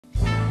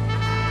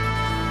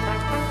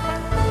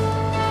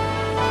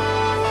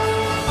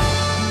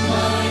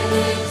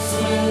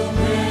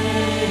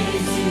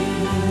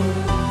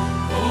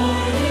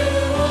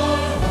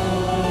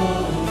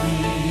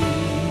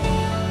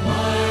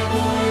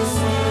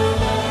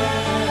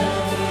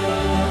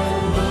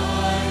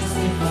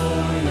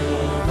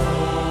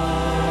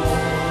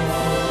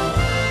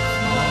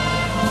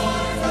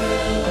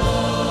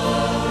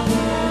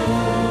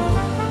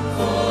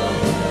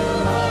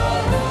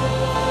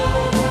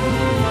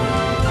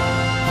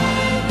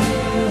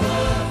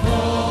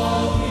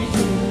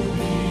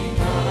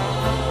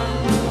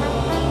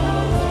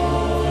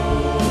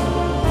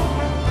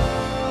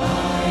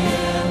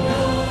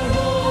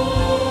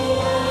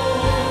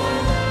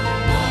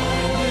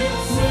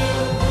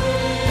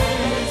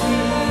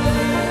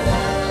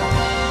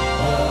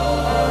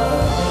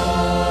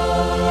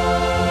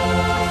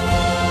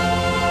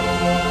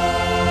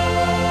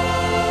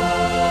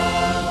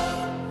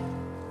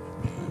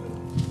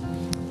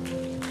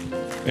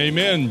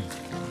Amen.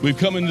 We've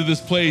come into this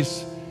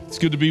place. It's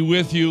good to be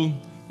with you.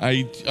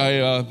 I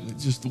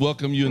just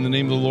welcome you in the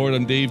name of the Lord.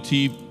 I'm Dave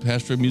T.,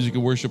 pastor of music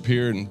and worship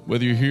here. And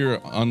whether you're here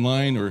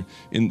online or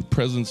in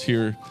presence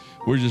here,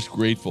 we're just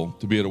grateful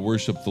to be able to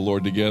worship the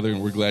Lord together,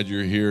 and we're glad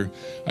you're here.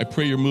 I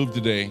pray you're moved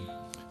today.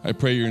 I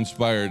pray you're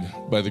inspired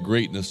by the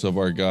greatness of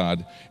our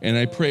God. And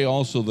I pray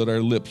also that our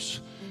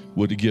lips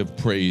would give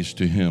praise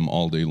to him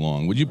all day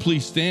long. Would you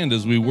please stand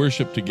as we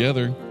worship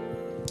together?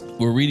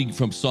 We're reading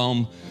from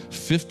Psalm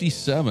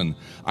 57.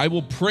 I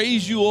will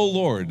praise you, O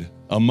Lord,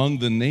 among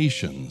the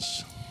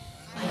nations.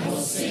 I will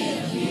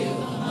sing of you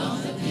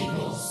among the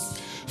peoples.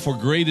 For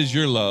great is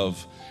your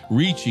love,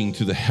 reaching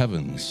to the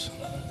heavens.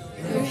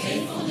 Your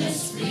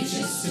faithfulness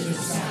reaches to the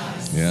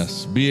skies.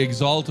 Yes. Be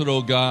exalted,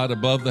 O God,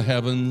 above the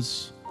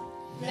heavens.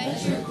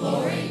 Let your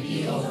glory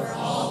be over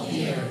all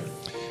the earth.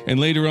 And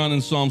later on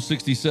in Psalm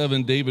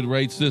 67, David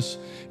writes this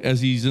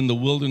as he's in the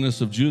wilderness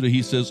of Judah.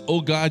 He says,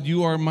 O God,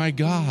 you are my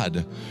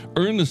God.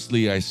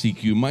 Earnestly I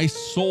seek you. My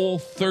soul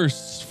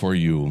thirsts for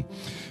you.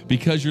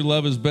 Because your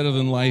love is better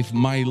than life,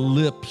 my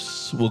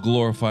lips will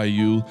glorify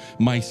you.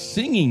 My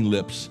singing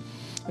lips,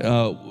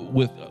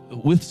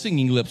 with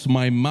singing lips,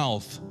 my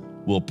mouth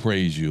will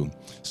praise you.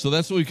 So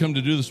that's what we come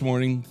to do this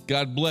morning.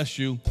 God bless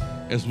you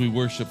as we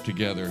worship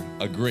together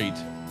a great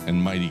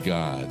and mighty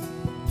God.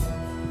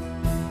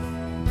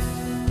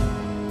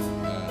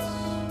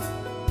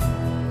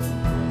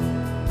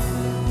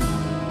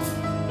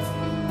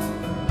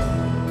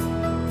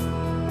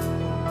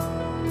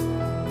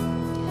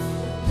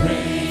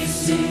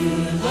 Praise to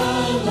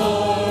the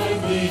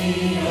Lord,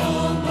 the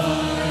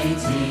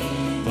Almighty,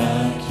 the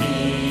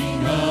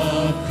King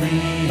of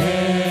creation.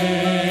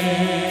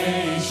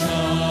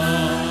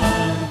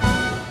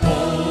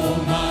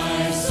 Oh,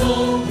 my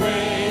soul,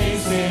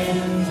 praise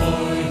him,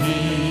 for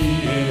he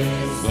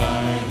is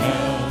thy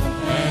help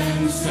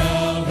and salvation.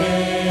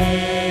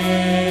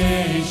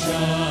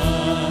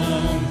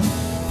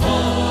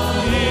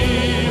 All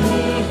ye who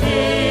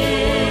hear,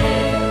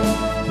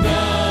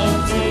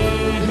 now to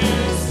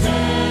his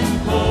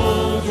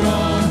temple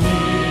draw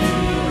near.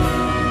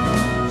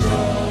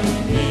 Join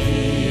me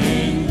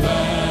in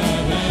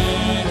glad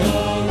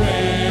adoration.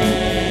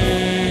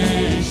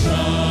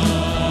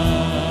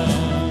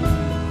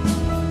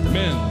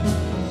 Amen.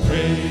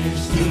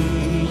 Praise to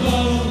the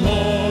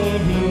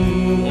Lord, who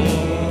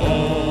o'er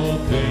all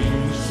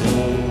things so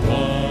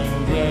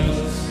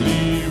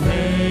wondrously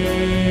reigneth.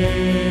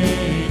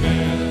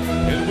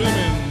 And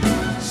women,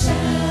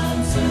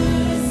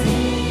 Shelters the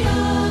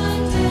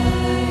under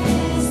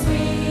his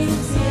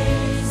wings,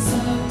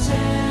 so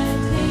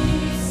gently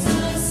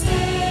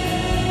sustained.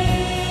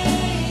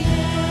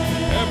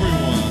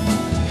 everyone.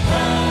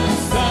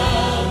 Hast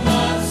thou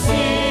not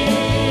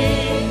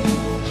seen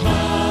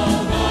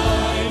how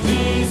thy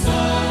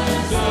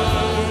desires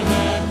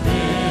have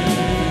been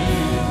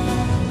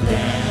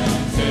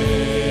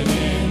granted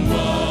in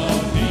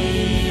what he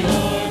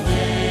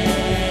ordained?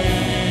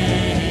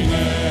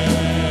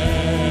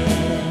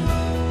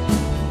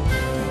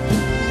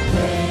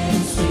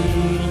 Praise to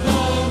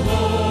the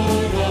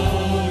Lord,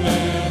 oh,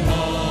 let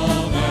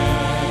all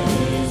that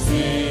is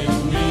in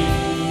me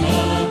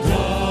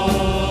adore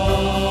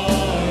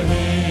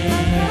him.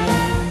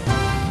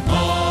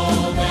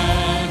 All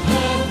that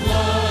have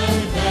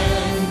life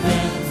and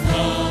breath,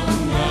 come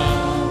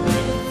now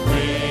with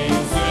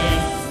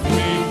praises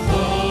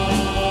before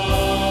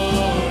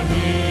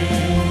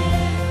him.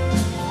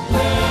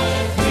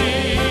 Let the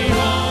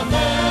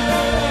Amen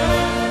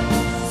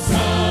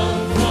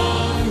sound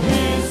from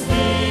his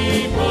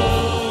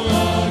people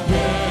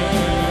again.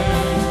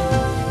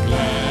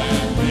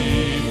 Gladly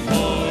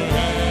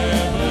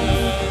forever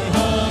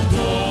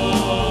adore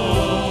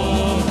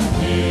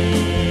him.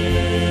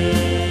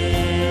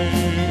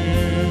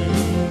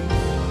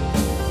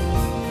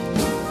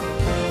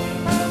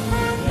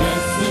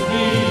 Blessed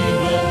be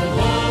the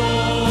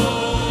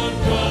Lord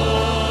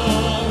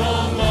God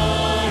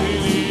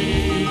Almighty,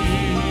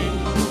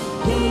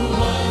 who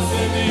was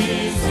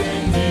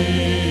and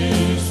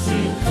is to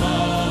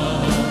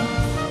come.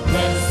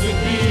 Blessed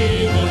be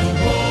the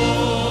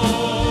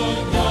Lord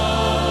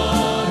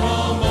God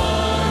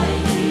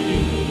Almighty,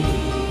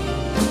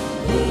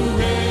 who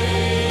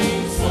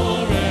reigns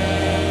forevermore.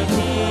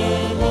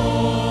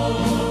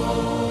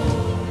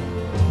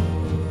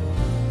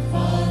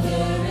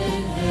 Father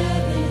in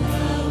heaven,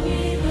 how we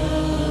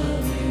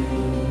love you.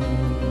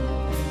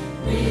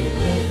 We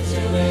lift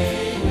your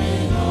name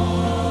in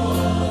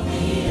all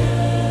the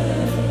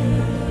earth.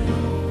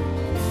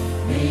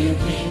 May your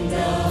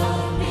kingdom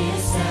be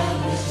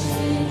established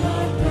in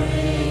our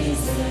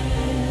praises,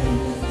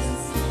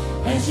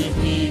 as your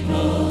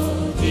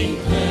people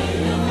declare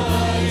your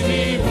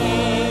mighty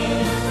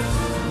words.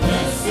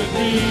 Blessed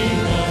be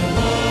the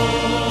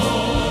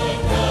Lord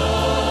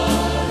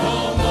God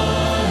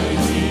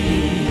Almighty,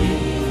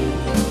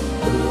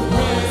 who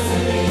was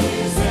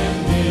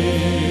and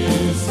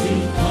is to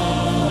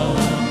come.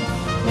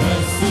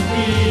 Blessed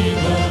be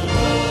the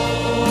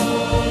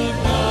Lord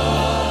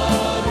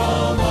God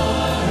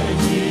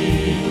Almighty,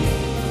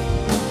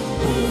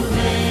 who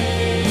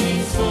reigns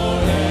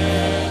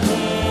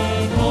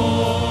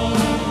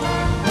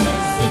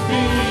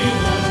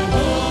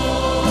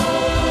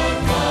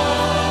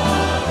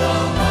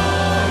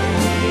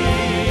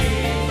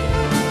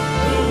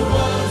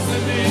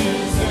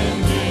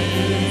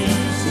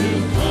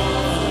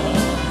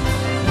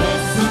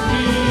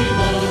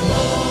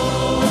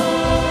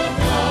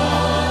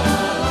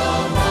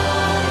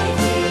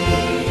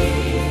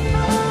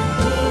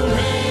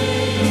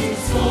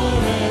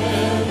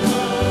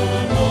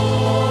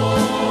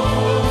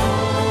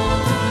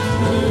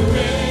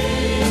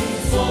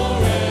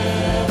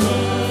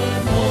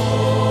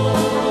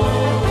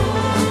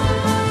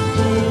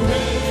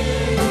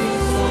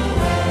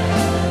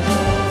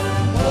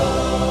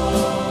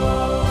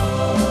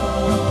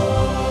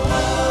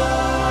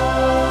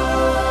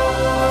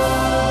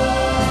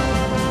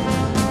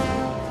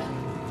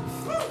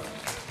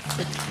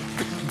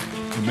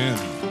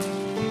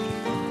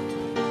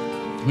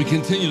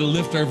continue to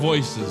lift our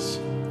voices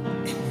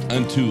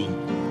unto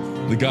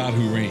the God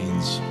who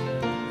reigns.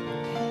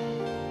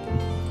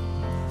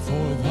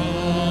 For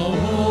thou,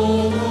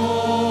 O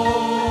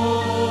Lord,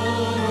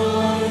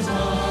 art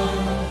high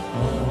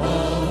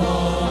above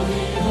all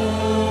the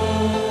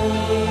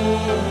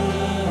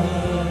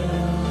earth.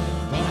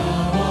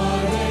 Thou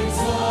art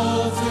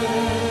exalted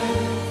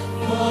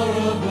far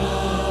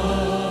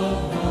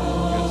above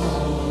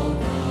all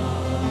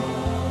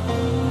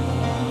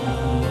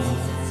gods.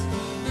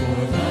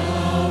 For thou,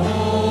 O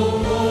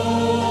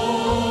Lord,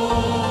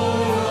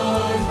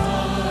 art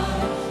high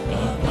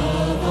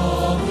above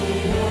all the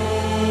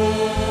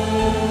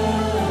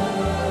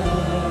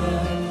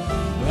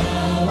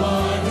Thou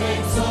art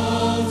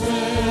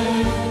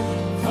exalted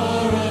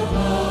far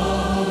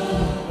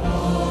above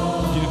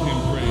all. Give him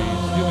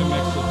praise. Give him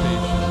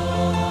exaltation.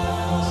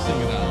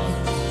 Sing it out.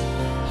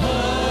 I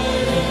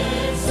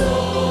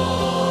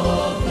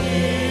exalt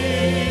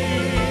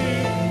thee.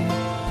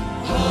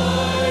 I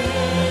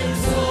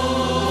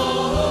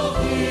exalt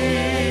thee.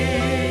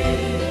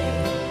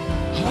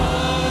 I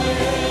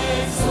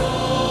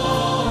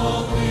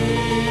exalt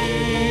thee.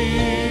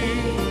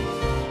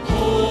 O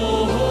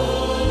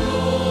Lord,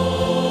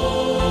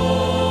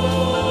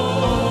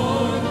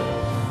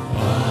 I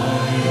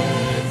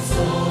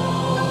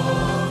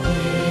exalt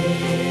thee.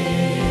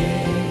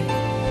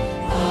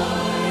 I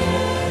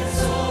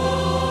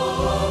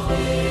exalt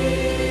thee.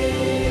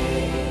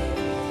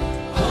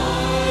 I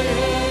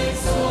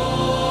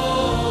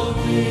exalt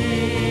thee.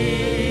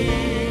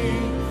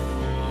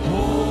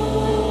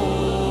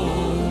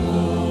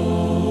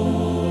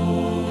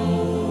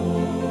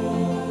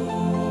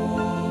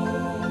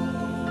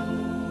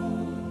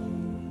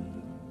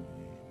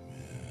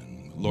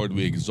 O Lord,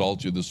 we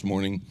exalt you this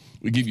morning.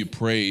 We give you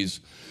praise.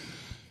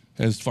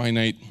 As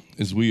finite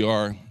as we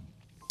are,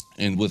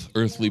 and with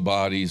earthly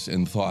bodies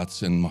and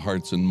thoughts and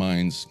hearts and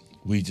minds,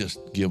 we just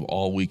give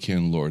all we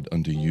can, Lord,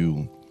 unto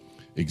you,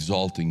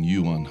 exalting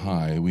you on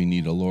high. We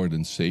need a Lord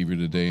and Savior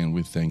today, and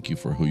we thank you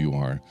for who you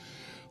are.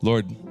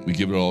 Lord, we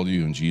give it all to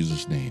you in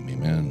Jesus' name,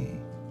 amen.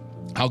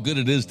 How good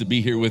it is to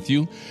be here with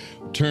you.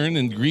 Turn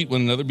and greet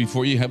one another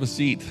before you have a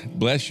seat.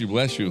 Bless you,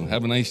 bless you.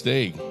 Have a nice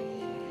day.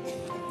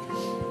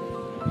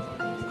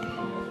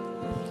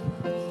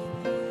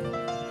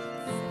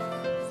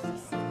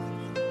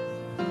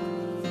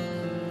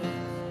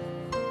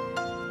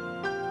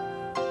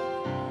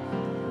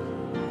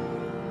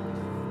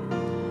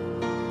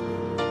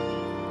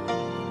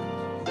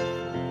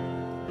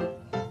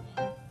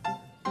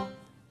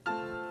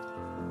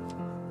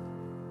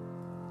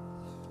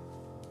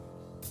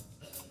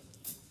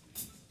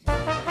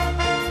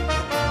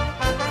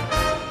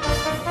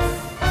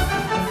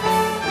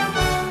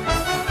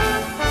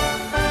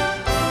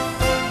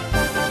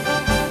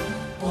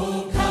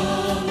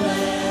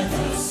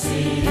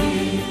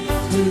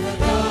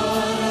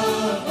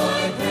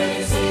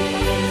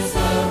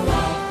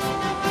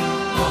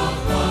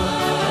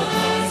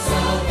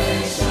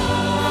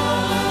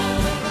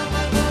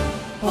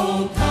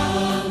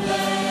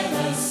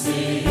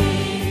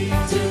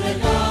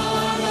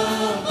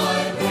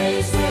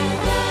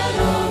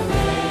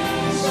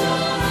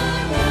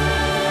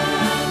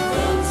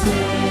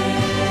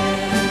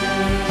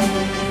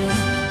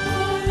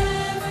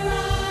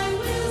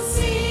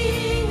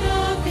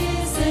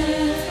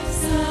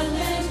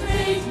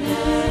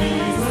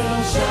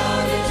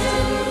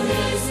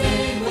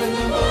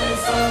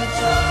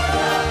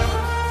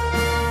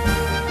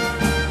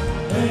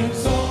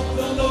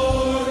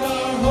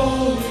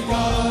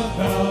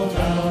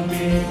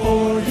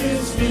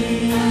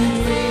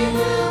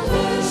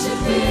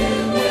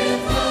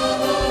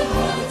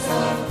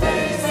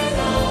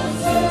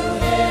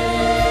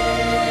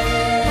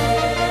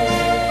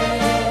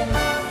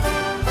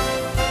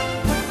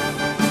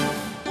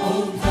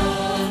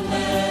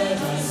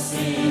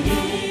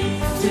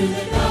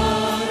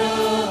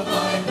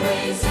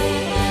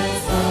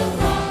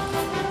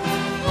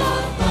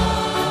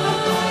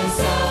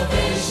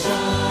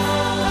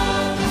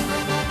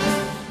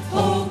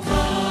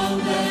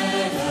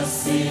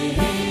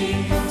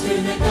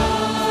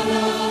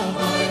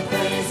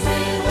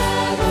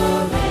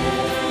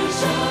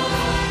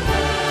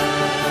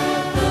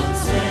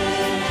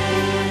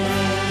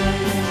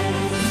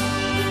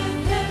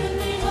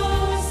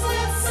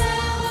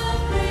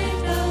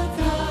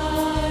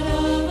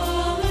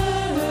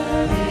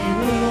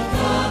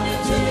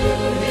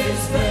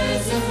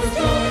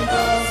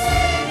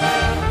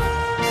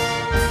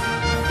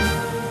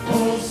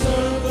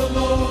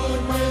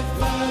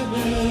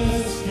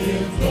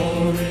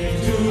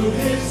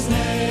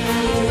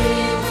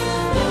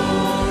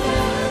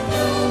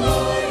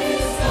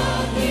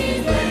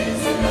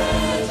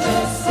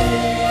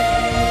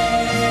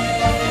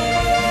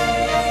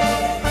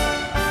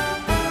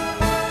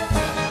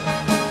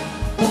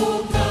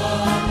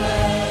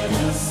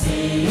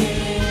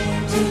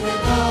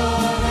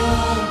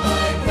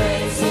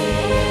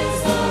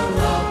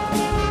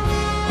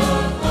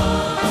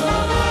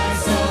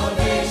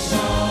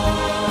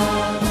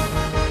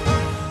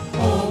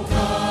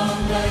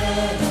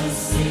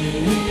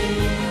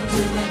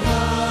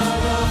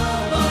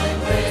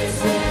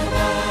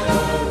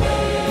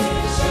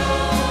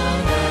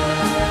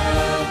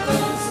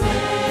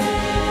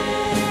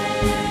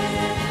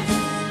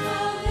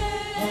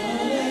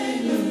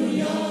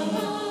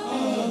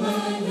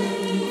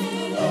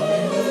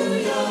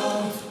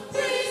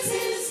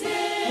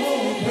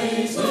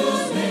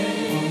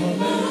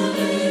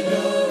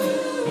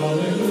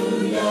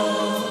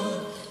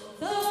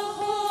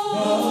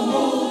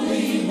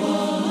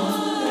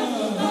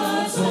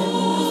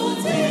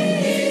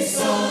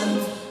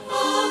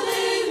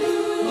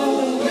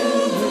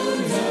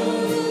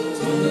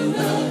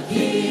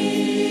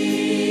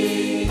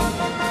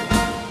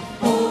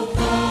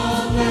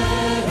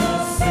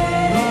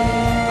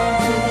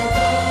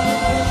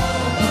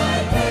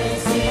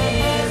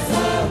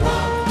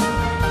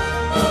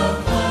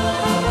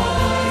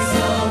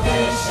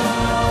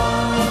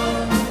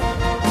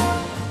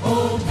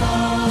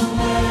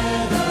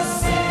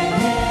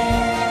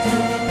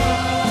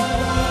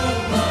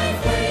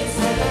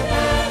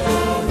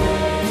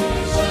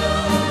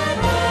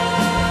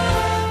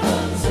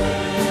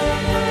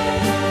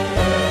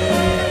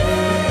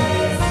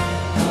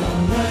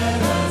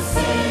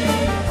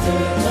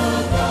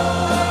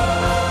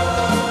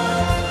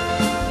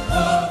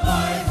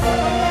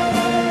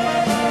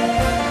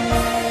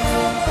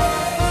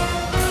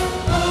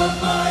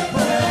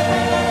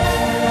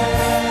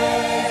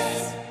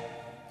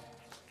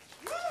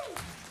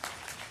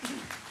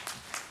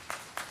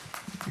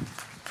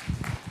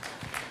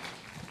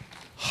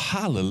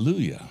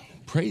 Hallelujah.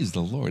 Praise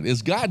the Lord.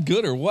 Is God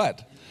good or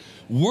what?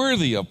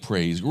 Worthy of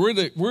praise,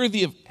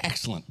 worthy of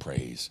excellent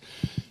praise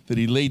that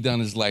he laid down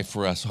his life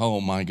for us. Oh,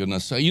 my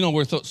goodness. You know,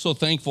 we're so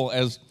thankful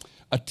as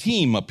a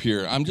team up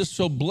here. I'm just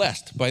so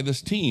blessed by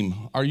this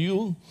team. Are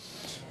you?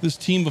 This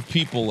team of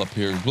people up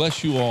here.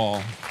 Bless you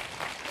all.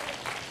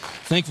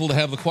 Thankful to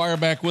have the choir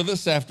back with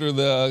us after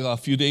the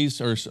few days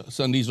or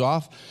Sundays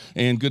off,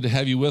 and good to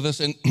have you with us.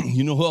 And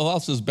you know who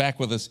else is back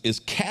with us is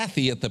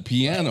Kathy at the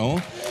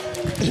piano.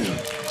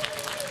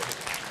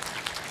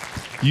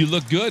 You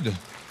look good.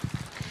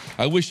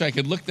 I wish I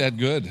could look that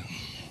good.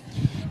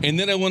 And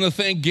then I want to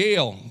thank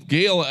Gail.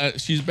 Gail,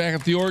 she's back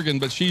at the organ,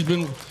 but she's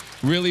been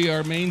really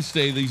our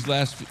mainstay these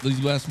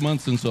last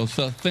months, and so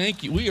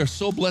thank you. We are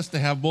so blessed to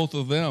have both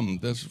of them.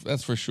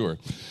 That's for sure.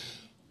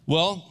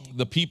 Well,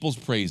 the people's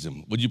praise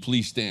him. Would you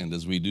please stand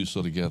as we do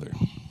so together?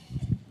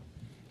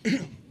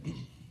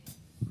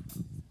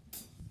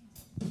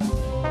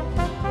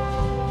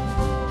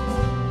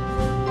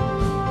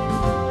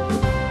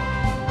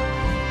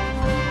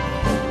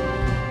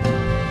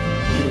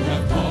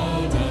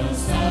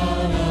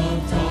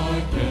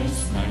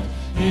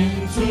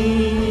 Into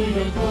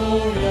your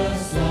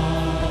glorious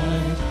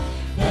light,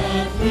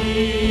 that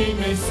we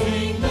may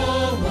sing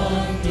the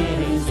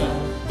wonders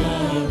of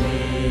the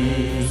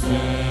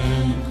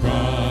risen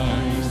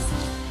Christ.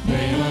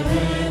 May our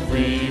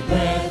every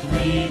breath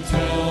we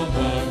tell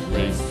the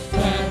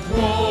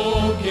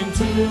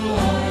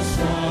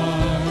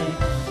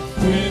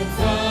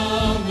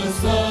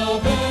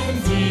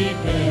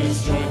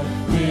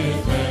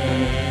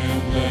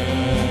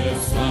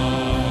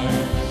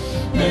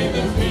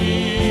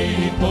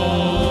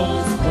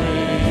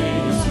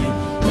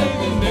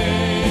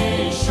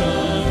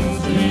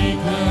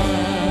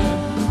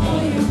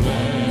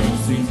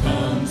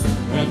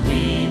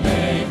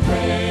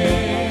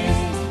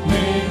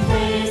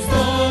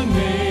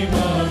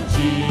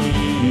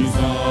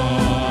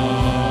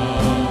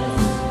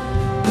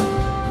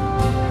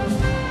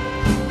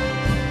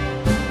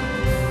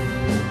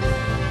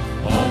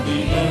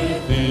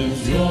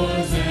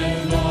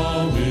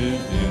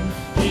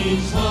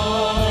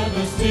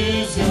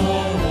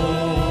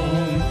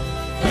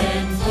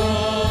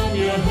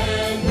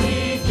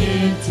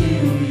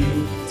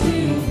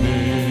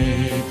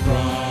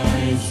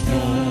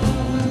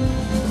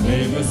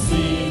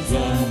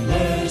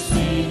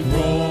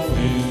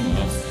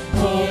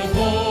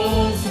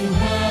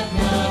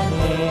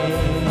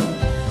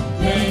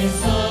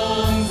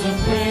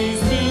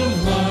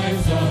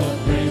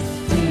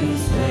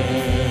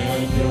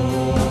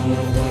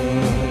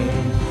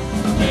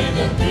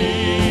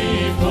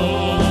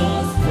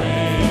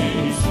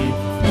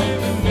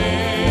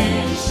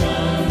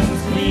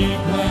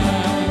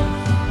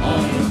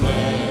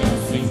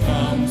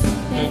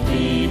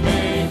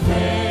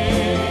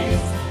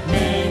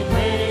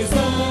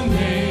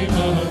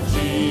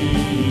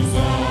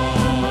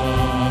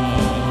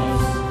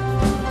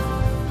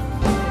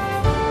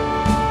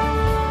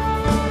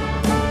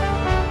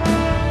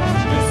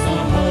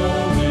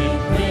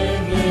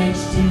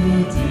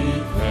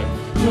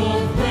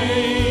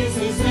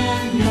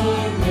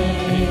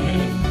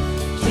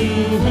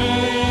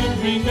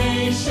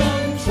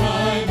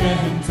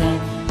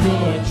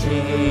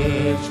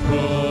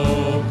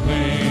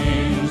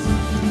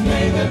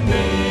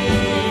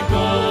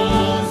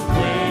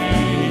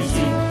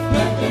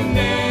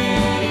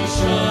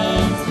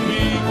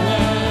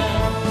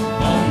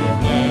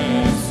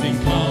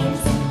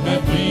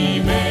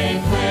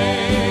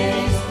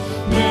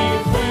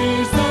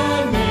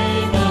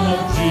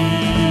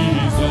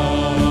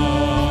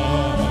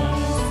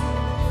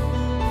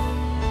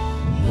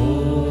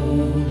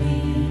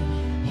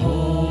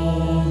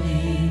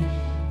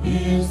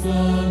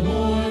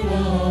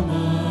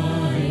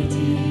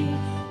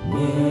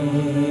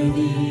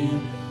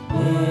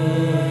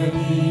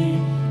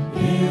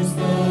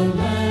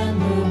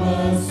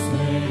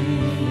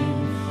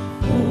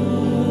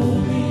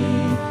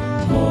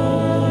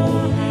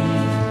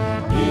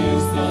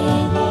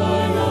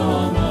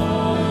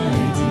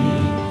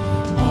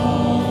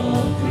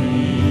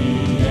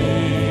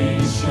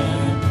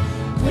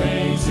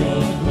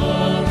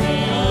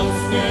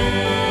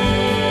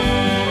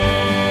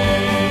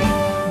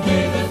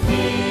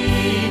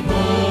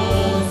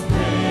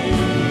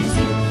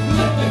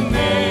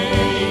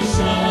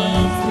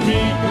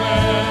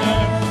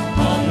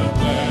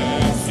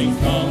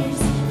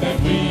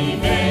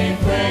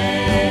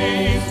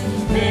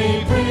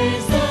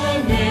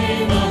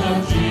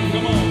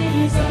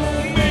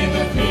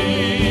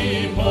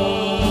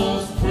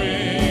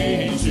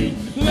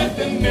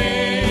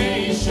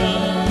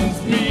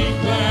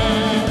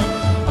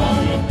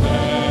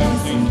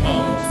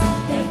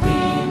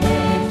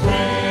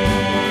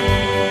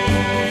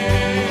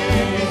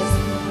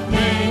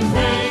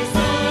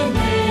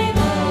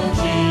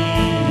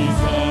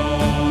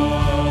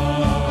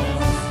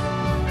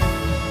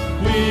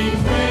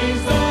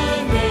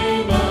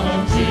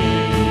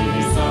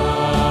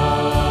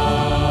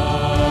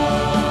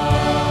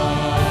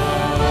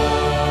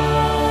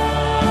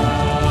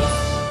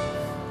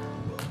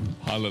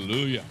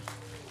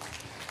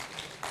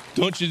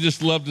Don't you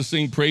just love to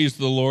sing praise to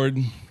the Lord?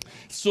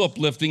 It's so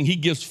uplifting. He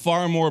gives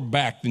far more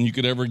back than you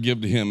could ever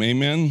give to him.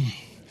 Amen?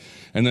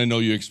 And I know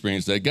you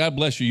experienced that. God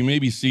bless you. You may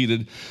be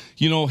seated.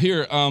 You know,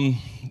 here,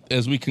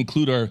 as we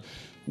conclude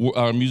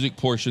our music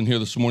portion here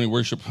this morning,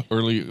 worship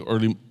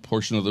early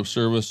portion of the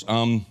service,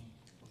 I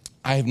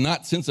have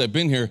not, since I've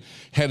been here,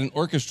 had an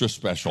orchestra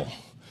special.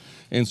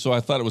 And so I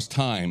thought it was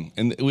time.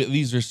 And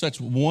these are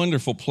such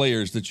wonderful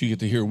players that you get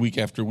to hear week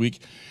after week.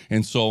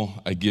 And so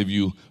I give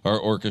you our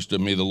orchestra.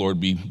 May the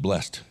Lord be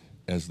blessed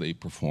as they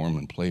perform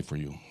and play for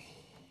you.